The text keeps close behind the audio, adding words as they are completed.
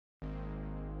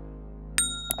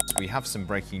We have some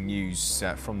breaking news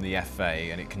from the FA,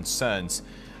 and it concerns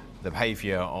the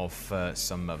behaviour of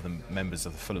some of the members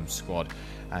of the Fulham squad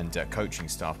and coaching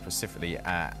staff, specifically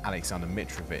Aleksandar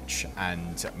Mitrovic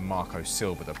and Marco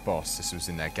Silva, the boss. This was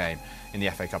in their game in the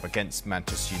FA Cup against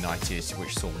Manchester United,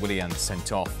 which saw Willian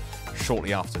sent off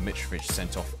shortly after Mitrovic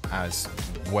sent off as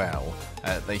well.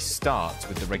 They start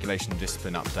with the regulation and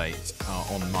discipline update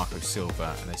on Marco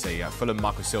Silva, and they say Fulham,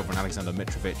 Marco Silva and Aleksandar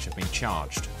Mitrovic have been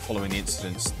charged following the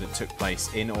incidents that took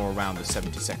place in or around the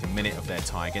 72nd minute of their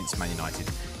tie against Man United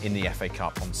in the FA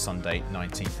Cup on Sunday,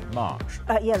 19th of March.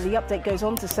 Yeah, the update goes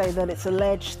on to say that it's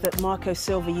alleged that Marco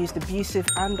Silva used abusive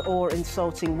and/or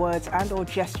insulting words and/or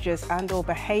gestures and/or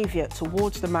behaviour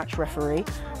towards the match referee,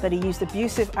 that he used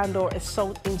abusive and/or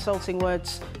insulting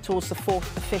words towards the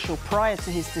fourth official prior to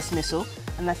his dismissal,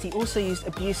 and that he also used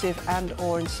abusive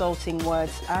and/or insulting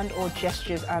words and/or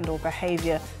gestures and/or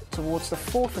behaviour towards the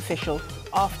fourth official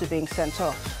after being sent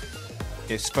off.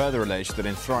 It's further alleged that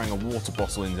in throwing a water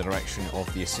bottle in the direction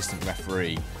of the assistant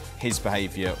referee, his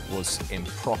behaviour was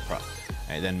improper.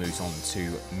 It then moves on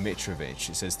to Mitrovic.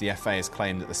 It says the FA has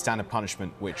claimed that the standard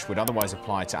punishment which would otherwise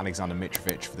apply to Aleksandar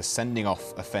Mitrovic for the sending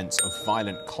off offence of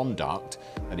violent conduct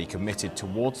that he committed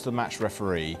towards the match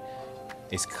referee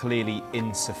is clearly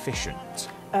insufficient.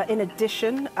 In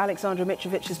addition, Aleksandar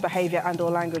Mitrovic's behaviour and/or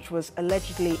language was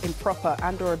allegedly improper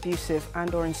and/or abusive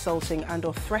and/or insulting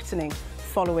and/or threatening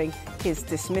following his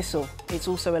dismissal. It's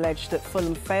also alleged that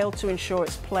Fulham failed to ensure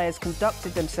its players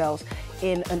conducted themselves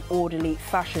in an orderly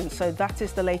fashion. So that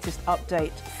is the latest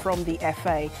update from the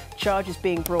FA. Charges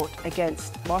being brought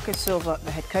against Marco Silva,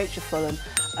 the head coach of Fulham,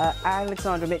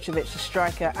 Aleksandar Mitrovic, the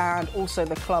striker, and also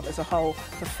the club as a whole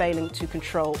for failing to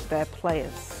control their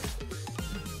players.